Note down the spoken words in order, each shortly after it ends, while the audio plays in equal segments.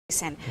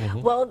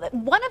Well,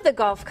 one of the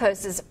Gulf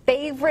Coast's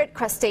favorite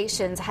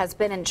crustaceans has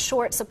been in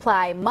short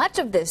supply much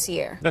of this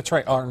year. That's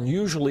right. Our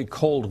unusually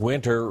cold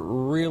winter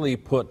really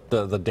put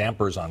the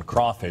dampers on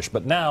crawfish,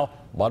 but now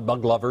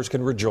mudbug lovers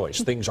can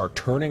rejoice. Things are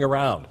turning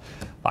around.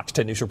 Fox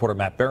 10 News reporter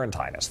Matt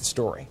Barentine has the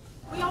story.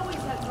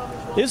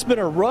 It's been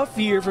a rough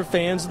year for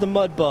fans of the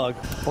mudbug.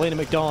 Elena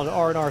McDonald at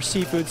R&R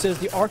Seafood says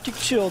the Arctic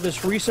chill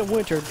this recent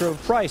winter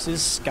drove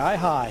prices sky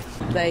high.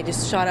 They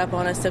just shot up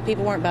on us, so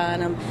people weren't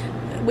buying them.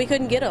 We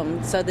couldn't get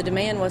them, so the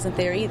demand wasn't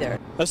there either.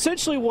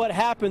 Essentially what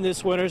happened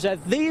this winter is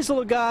that these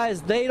little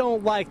guys, they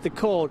don't like the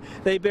cold.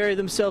 They bury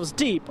themselves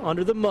deep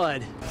under the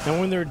mud. And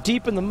when they're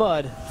deep in the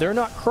mud, they're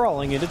not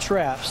crawling into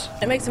traps.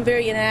 It makes them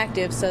very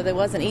inactive, so it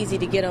wasn't easy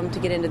to get them to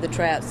get into the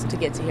traps to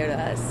get to here to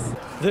us.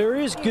 There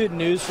is good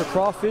news for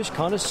crawfish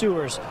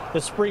connoisseurs.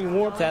 The spring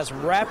warmth has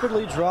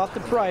rapidly dropped the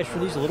price for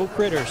these little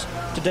critters.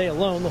 Today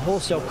alone, the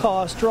wholesale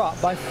cost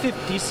dropped by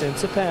 50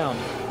 cents a pound.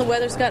 The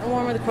weather's gotten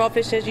warmer. The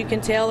crawfish, as you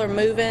can tell, are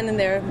moving and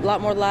they're a lot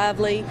more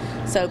lively.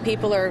 So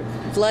people are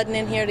flooding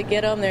in here to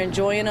get them. They're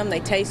enjoying them. They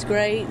taste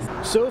great.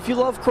 So if you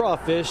love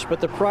crawfish,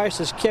 but the price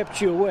has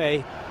kept you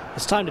away,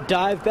 it's time to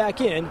dive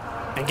back in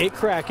and get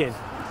cracking.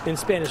 In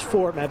Spanish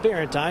Fort, Matt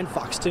Barentine,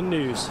 Fox 10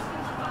 News.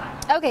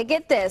 Okay,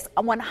 get this.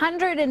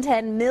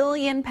 110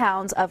 million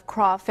pounds of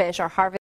crawfish are harvested